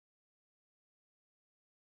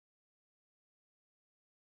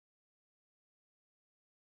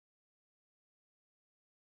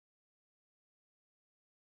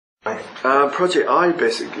Project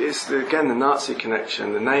IBIS is again the Nazi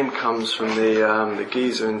connection. The name comes from the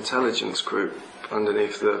Giza intelligence group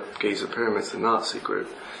underneath the Giza pyramids, the Nazi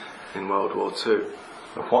group in World War II.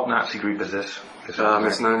 What Nazi group is this?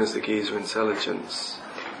 It's known as the Giza intelligence,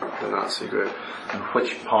 the Nazi group. And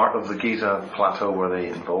which part of the Giza plateau were they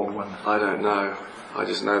involved with? I don't know. I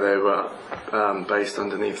just know they were based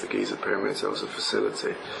underneath the Giza pyramids. There was a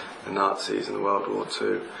facility, the Nazis in World War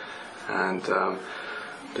II, and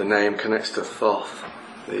the name connects to Thoth,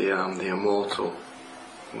 the immortal,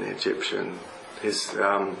 in the Egyptian. His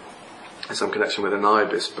some connection with an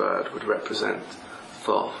ibis bird would represent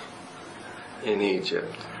Thoth in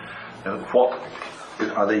Egypt. And what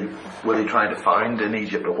were they trying to find in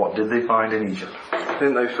Egypt, or what did they find in Egypt? I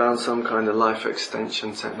think they found some kind of life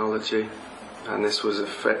extension technology, and this was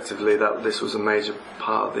effectively this was a major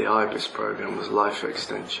part of the IBIS program, was life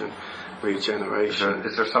extension, regeneration.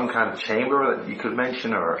 Is there some kind of chamber that you could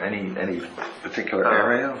mention, or any particular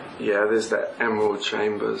area? Yeah, there's the emerald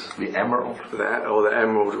chambers. The emerald? Or the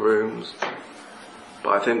emerald rooms.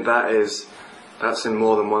 But I think that's in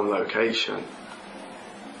more than one location.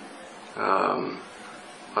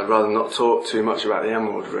 I'd rather not talk too much about the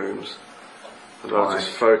emerald rooms. I'd rather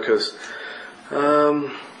just focus,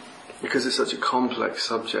 because it's such a complex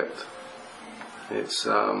subject. It's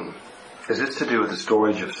Is this to do with the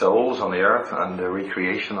storage of souls on the earth and the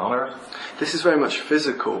recreation on earth? This is very much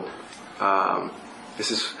physical. At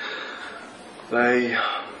the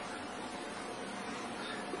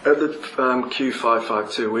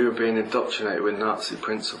Q552, we were being indoctrinated with Nazi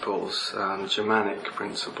principles, Germanic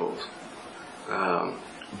principles.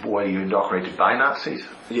 Were you indoctrinated by Nazis?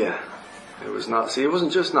 Yeah, it was Nazi. It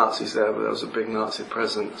wasn't just Nazis there, but there was a big Nazi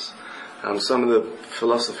presence. Some of the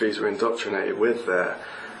philosophies were indoctrinated with there.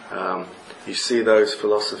 You see those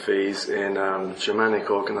philosophies in Germanic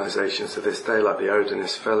organisations to this day, like the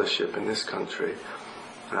Odinist Fellowship in this country.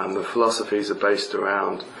 The philosophies are based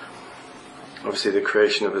around, obviously, the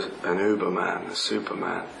creation of an Uberman, a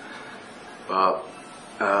Superman. But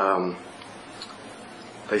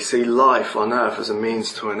they see life on Earth as a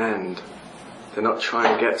means to an end. They're not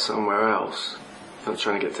trying to get somewhere else. They're not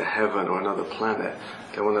trying to get to heaven or another planet.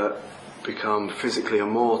 They want to become physically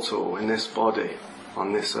immortal in this body,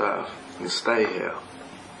 on this earth, and stay here.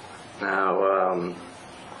 Now,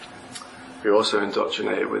 we're also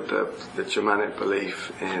indoctrinated with the Germanic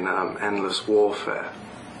belief in endless warfare.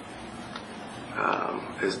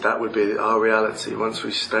 That would be our reality. Once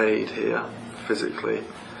we stayed here physically,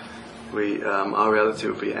 our reality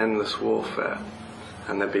would be endless warfare,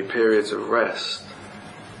 and there'd be periods of rest.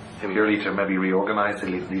 Purely to maybe reorganise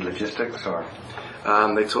the logistics, or?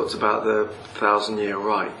 They talked about the 1,000-year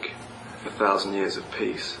Reich, the 1,000 years of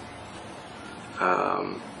peace,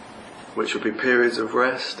 which would be periods of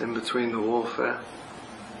rest in between the warfare,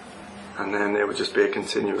 and then it would just be a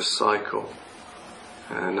continuous cycle.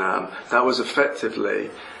 And that was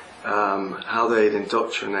effectively how they'd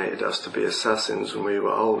indoctrinated us to be assassins when we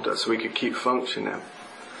were older, so we could keep functioning.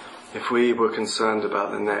 If we were concerned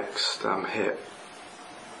about the next hit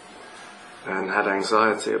and had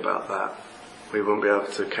anxiety about that, we wouldn't be able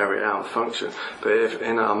to carry it out and function. But if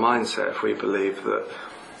in our mindset, if we believed that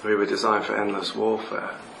we were designed for endless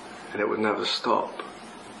warfare and it would never stop,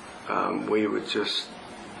 we would just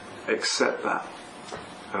accept that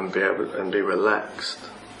and be relaxed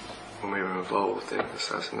when we were involved in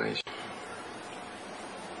assassination.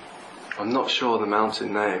 I'm not sure the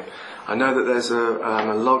mountain name. I know that there's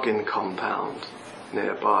a logging compound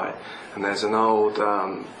nearby, and there's an old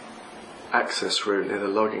access route near the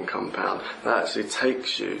logging compound that actually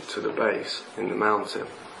takes you to the base in the mountain.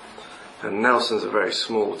 And Nelson's a very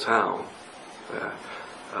small town there.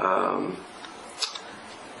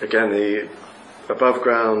 Again, the above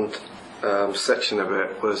ground section of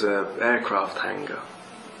it was an aircraft hangar,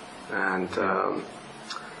 and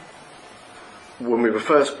when we were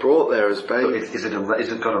first brought there as babies, is it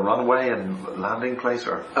got a runway and landing place,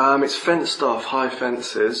 or? It's fenced off, high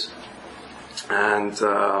fences, and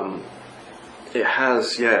it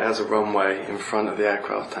has a runway in front of the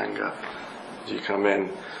aircraft hangar as you come in,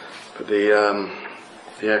 but the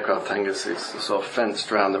aircraft hangar's sort of fenced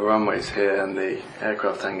around. The runway's here and the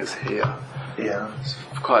aircraft hangar's here. Yeah, it's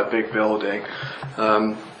quite a big building.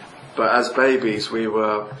 But as babies, we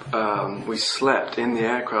slept in the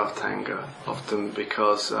aircraft hangar often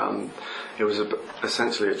because it was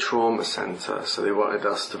essentially a trauma centre. So they wanted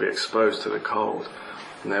us to be exposed to the cold,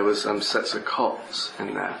 and there was sets of cots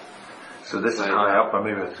in there. So this is high up, or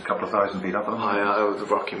maybe a couple of thousand feet up. High over the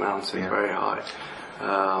Rocky Mountains, yeah. Very high.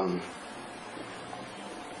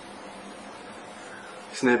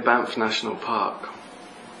 It's near Banff National Park.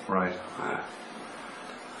 Right.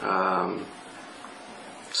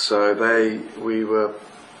 So we were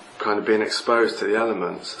kind of being exposed to the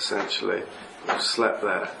elements, essentially. We slept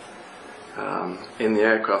there, in the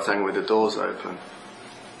aircraft hangar with the doors open.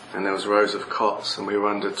 And there was rows of cots, and we were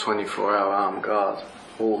under 24-hour armed guard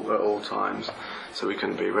at all times, so we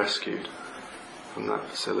couldn't be rescued from that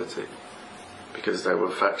facility, because there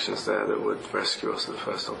were factions there that would rescue us at the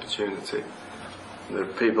first opportunity. The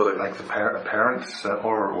people that... Like the parents,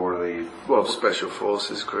 or the... Well, special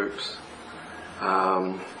forces groups.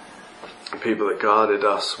 The people that guarded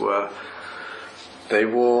us they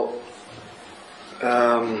wore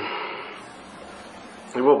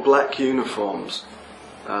black uniforms,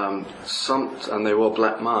 and they wore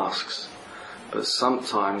black masks, but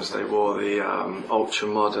sometimes they wore the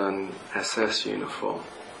ultra-modern SS uniform.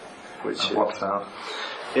 What's that?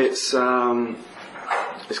 It's kind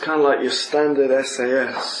of like your standard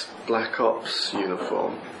SAS Black Ops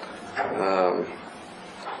uniform.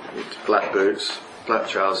 It's black boots, black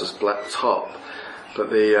trousers, black top,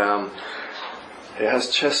 but it has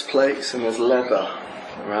chest plates and there's leather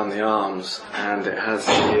around the arms, and it has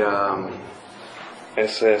the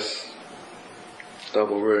SS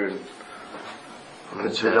double rune on the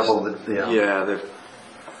chest.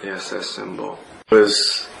 The SS symbol. It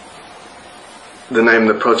was the name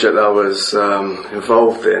of the project I was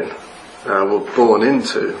involved in, born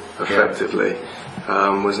into, effectively,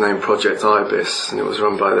 was named Project Ibis, and it was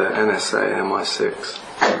run by the NSA and MI6.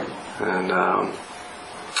 And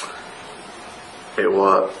it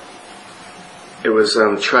was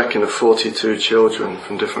tracking 42 children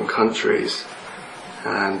from different countries,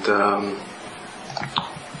 and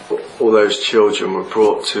all those children were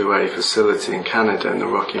brought to a facility in Canada in the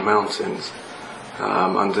Rocky Mountains,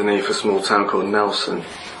 underneath a small town called Nelson.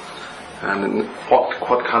 And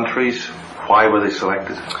what countries? Why were they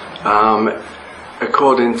selected?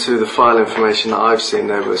 According to the file information that I've seen,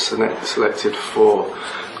 they were selected for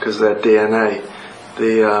because their DNA.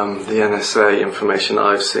 The NSA information that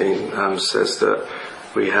I've seen says that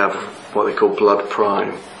we have what they call blood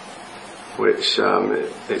prime, which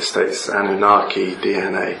it states Anunnaki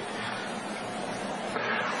DNA.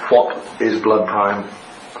 What is blood prime?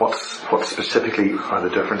 What specifically are the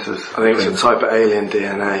differences? I think it's a type of alien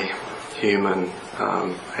DNA, human,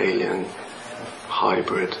 alien,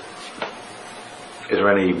 hybrid. Is there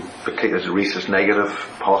any particular rhesus negative,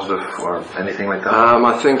 positive, or anything like that?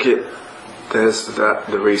 I think there's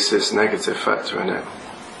the rhesus negative factor in it.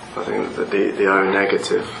 I think the O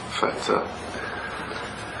negative factor.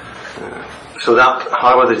 Yeah. So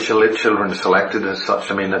how are the children selected as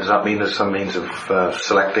such? I mean, does that mean there's some means of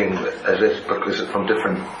selecting? Is it from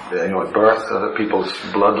different, at birth, other people's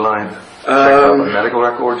bloodline? Medical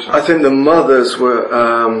records? I think the mothers were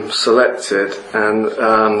selected, and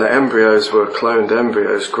the embryos were cloned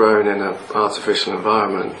embryos grown in an artificial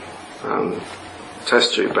environment,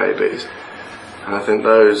 test tube babies. And I think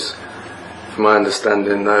those, from my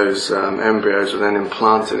understanding, those embryos were then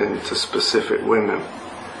implanted into specific women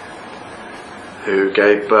who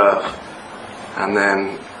gave birth, and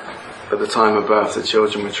then at the time of birth the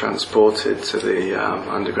children were transported to the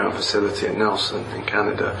underground facility in Nelson in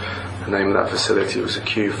Canada. The name of that facility was a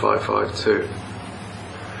Q552.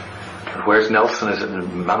 Where's Nelson? Is it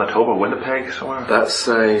in Manitoba, Winnipeg, somewhere? That's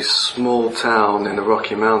a small town in the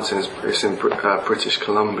Rocky Mountains. It's in British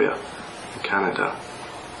Columbia, in Canada.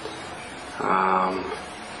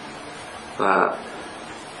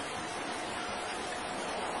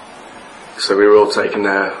 So we were all taken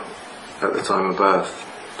there at the time of birth.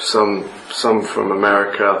 Some from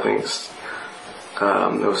America, I think.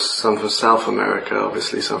 There was some from South America,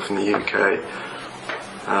 obviously, some from the UK.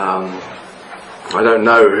 I don't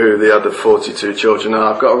know who the other 42 children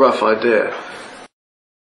are. I've got a rough idea.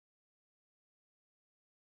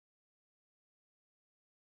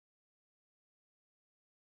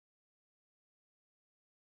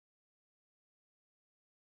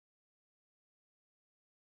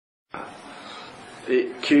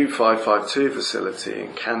 The Q552 facility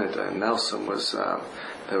in Canada, in Nelson, was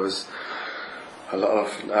there was a lot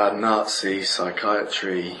of Nazi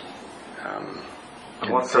psychiatry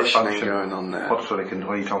conditioning going on there. What sort of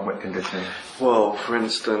what are you talking about conditioning? Well, for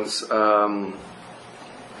instance, at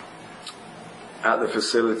the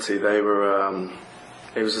facility they were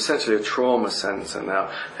it was essentially a trauma centre. Now,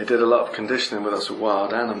 they did a lot of conditioning with us with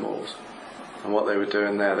wild animals. And what they were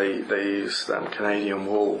doing there, they used Canadian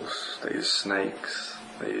wolves, they used snakes,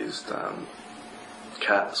 they used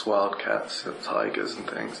cats, wild cats, tigers and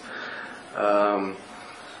things.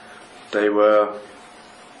 They were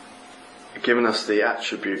giving us the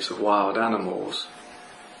attributes of wild animals.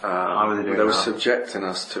 How were they doing They were that? subjecting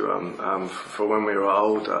us to them for when we were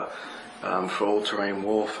older. for all-terrain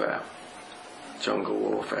warfare, jungle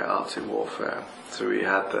warfare, Arctic warfare. So he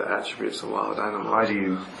had the attributes of wild animals. How do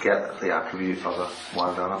you get the attribute of a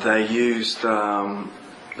wild animal? They used,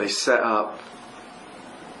 they set up,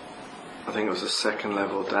 I think it was the second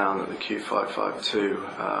level down at the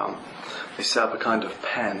Q552, they set up a kind of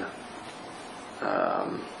pen,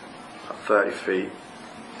 30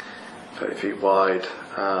 feet wide.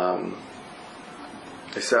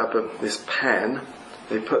 They set up this pen,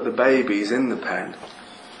 they put the babies in the pen,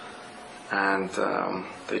 and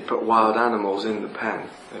they put wild animals in the pen.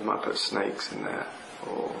 They might put snakes in there,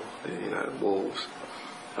 or wolves.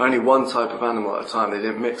 Only one type of animal at a time. They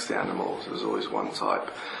didn't mix the animals. There was always one type.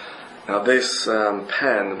 Now this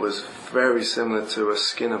pen was very similar to a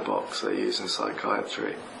Skinner box they use in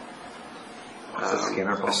psychiatry. What's a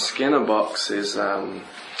Skinner box? A Skinner box is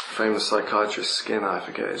famous psychiatrist Skinner. I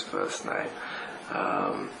forget his first name.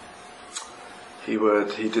 He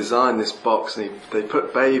designed this box, and they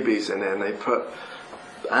put babies in it, and they put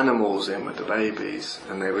animals in with the babies,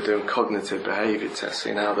 and they were doing cognitive behaviour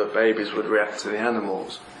testing, how the babies would react to the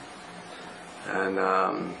animals. And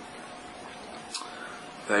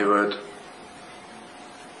they would,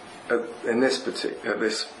 in this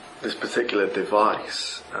particular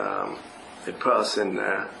device, they put us in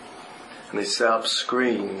there, and they set up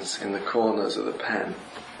screens in the corners of the pen,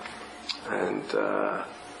 and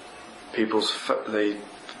people's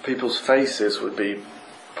faces would be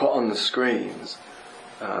put on the screens,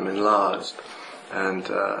 enlarged, and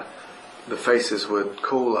the faces would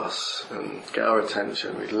call us and get our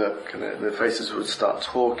attention. We'd look, and the faces would start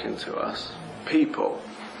talking to us, people,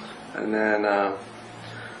 and then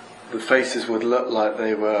the faces would look like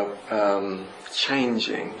they were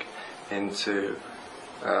changing into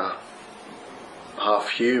half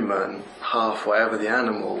human, half whatever the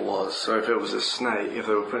animal was. So if it was a snake, if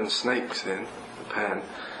they were putting snakes in the pen,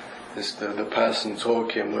 the person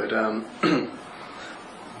talking would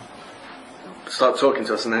start talking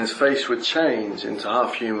to us, and then his face would change into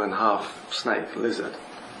half human, half snake, lizard.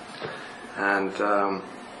 And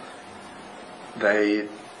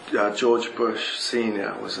George Bush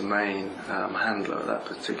Senior was the main handler of that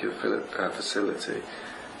particular facility,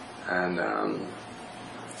 and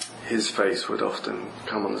his face would often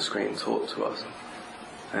come on the screen and talk to us,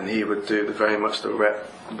 and he would do very much the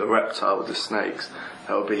reptile with the snakes.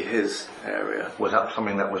 That would be his area. Was that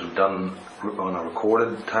something that was done on a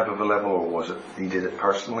recorded type of a level, or was it he did it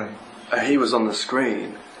personally? He was on the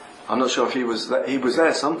screen. I'm not sure if he was there. He was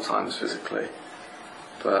there sometimes physically,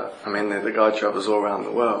 but I mean the guy travels all around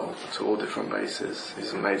the world to all different bases.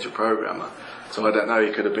 He's a major programmer, so I don't know.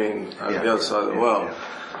 He could have been over the other side of the world.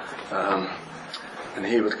 Yeah. And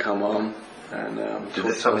he would come on and Is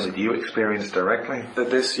this something that you experienced directly?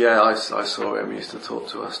 I saw him. He used to talk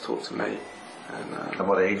to us, talk to me. And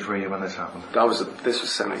what age were you when this happened? This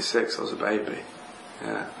was 76. I was a baby.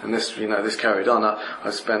 Yeah, and this carried on.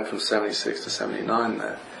 I spent from 76 to 79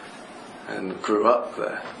 there, and grew up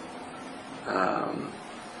there.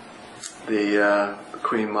 The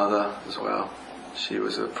Queen Mother as well. She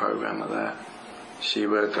was a programmer there. She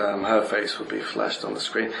would, her face would be flashed on the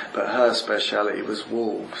screen, but her speciality was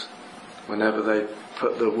wolves. Whenever they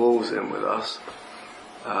put the wolves in with us,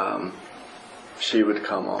 she would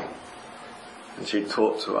come on, and she'd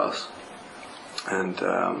talk to us, and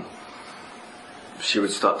she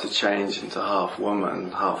would start to change into half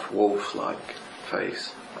woman, half wolf-like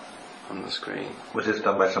face on the screen. Was this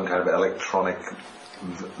done by some kind of electronic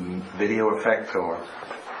video effect, or?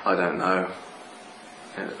 I don't know.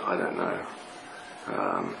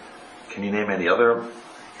 Can you name any other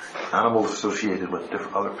animals associated with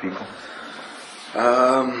different other people?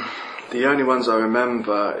 The only ones I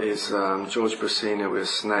remember is George Bush with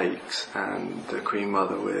snakes, and the Queen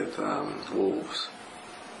Mother with wolves.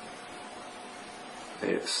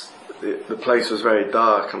 The place was very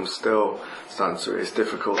dark. I'm still starting to. It's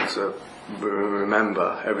difficult to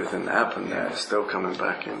remember everything that happened there. It's still coming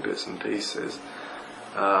back in bits and pieces.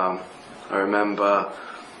 I remember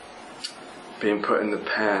being put in the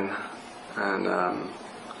pen, and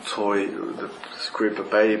this group of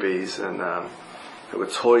babies, and there were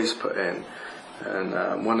toys put in,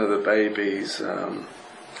 and one of the babies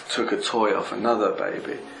took a toy off another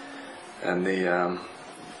baby, and the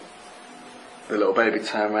little baby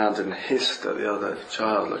turned around and hissed at the other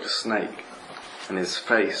child like a snake, and his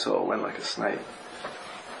face sort of went like a snake.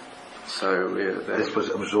 So this was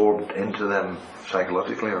absorbed into them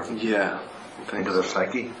psychologically, or? Yeah, I think into their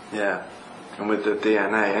psyche? Yeah. And with the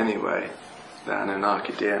DNA anyway, the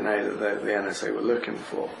Anunnaki DNA that the NSA were looking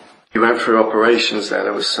for. We went through operations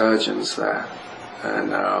there were surgeons there,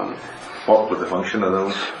 and What was the function of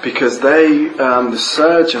those? Because the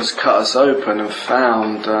surgeons cut us open and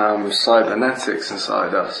found cybernetics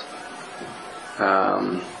inside us.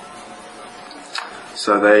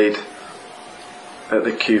 So at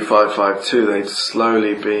the Q552, they'd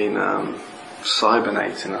slowly been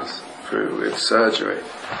cybernating us with surgery.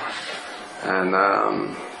 And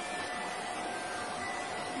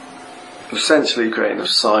essentially creating a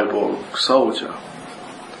cyborg soldier.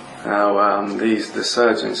 Now, the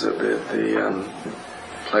surgeons at the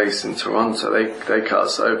place in Toronto, they cut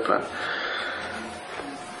us open,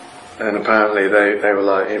 and apparently they were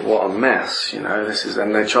like, "What a mess, this is."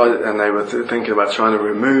 And they were thinking about trying to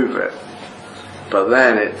remove it, but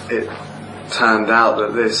then it turned out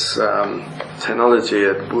that this technology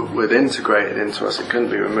would integrate into us. It couldn't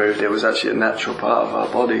be removed. It was actually a natural part of our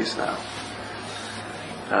bodies now.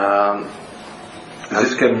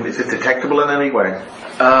 Is it detectable in any way?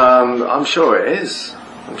 I'm sure it is.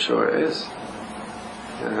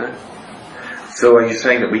 So are you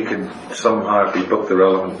saying that we could somehow, if we booked the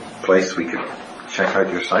relevant place, we could check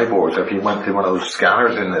out your cyborgs? If you went to one of those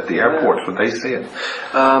scanners at the airports, would they see it?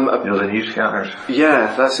 The new scanners.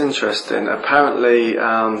 Yeah, that's interesting. Apparently,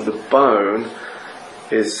 the bone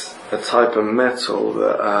is a type of metal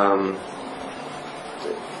that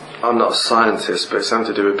I'm not a scientist, but it's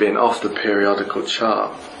something to do with being off the periodical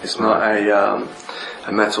chart. It's not a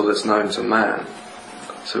metal that's known to man,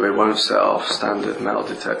 so it won't set off standard metal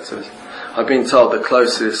detectors. I've been told the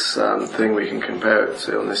closest thing we can compare it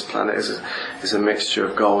to on this planet is a mixture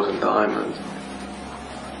of gold and diamond.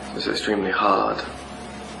 It's extremely hard.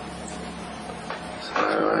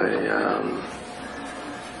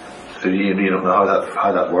 So you don't know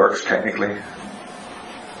how that works technically?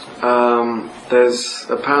 There's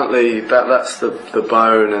apparently that's the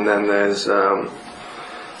bone, and then there's a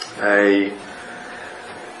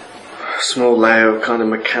small layer of kind of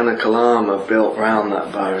mechanical armour built around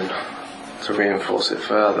that bone to reinforce it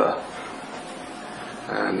further.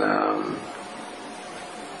 And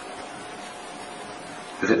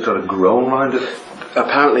is it sort of grown around it?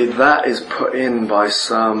 Apparently that is put in by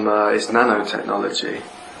some it's nanotechnology.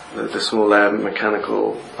 The small layer of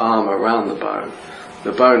mechanical armour around the bone.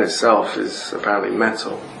 The bone itself is apparently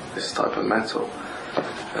metal, this type of metal,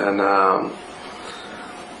 and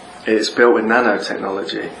it's built with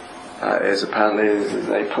nanotechnology. Apparently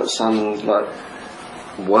they put some like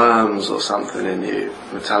worms or something in you,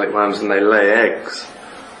 metallic worms, and they lay eggs,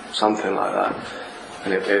 something like that,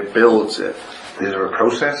 and it builds it. Is there a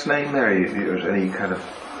process name there? Is any kind of?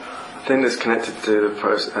 I think it's connected to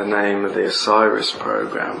the name of the Osiris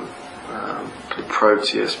program, the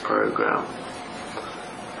Proteus program.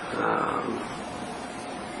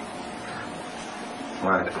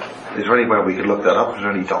 Right. Is there anywhere we could look that up? Is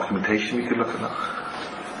there any documentation we could look at that?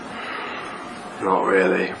 Not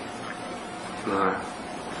really. No.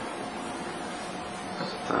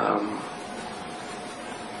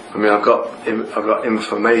 I mean, I've got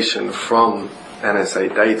information from NSA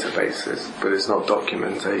databases, but it's not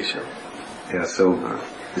documentation. Yeah. So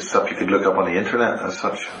it's stuff you could look up on the internet as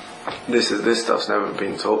such. This stuff's never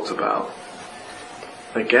been talked about.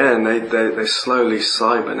 Again, they're slowly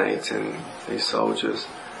cybernating these soldiers.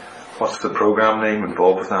 What's the program name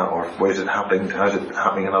involved with that, or where is it happening? How's it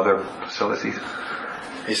happening in other facilities?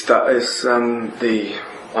 It's the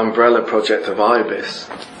umbrella project of IBIS,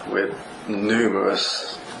 with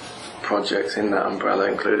numerous projects in that umbrella,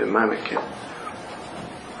 including Mannequin.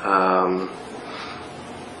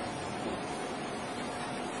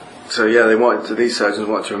 So yeah, these surgeons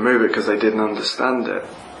wanted to remove it because they didn't understand it.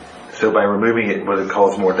 So by removing it, would it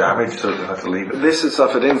cause more damage, so they have to leave it? This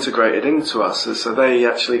stuff had integrated into us, so they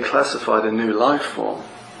actually classified a new life form,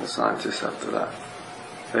 the scientists after that.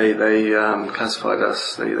 They classified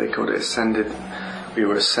us, they called it we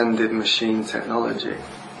were ascended machine technology.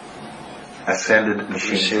 Ascended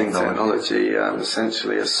machine technology,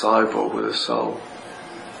 essentially a cyborg with a soul.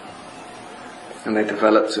 And they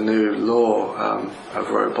developed a new law of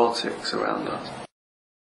robotics around us.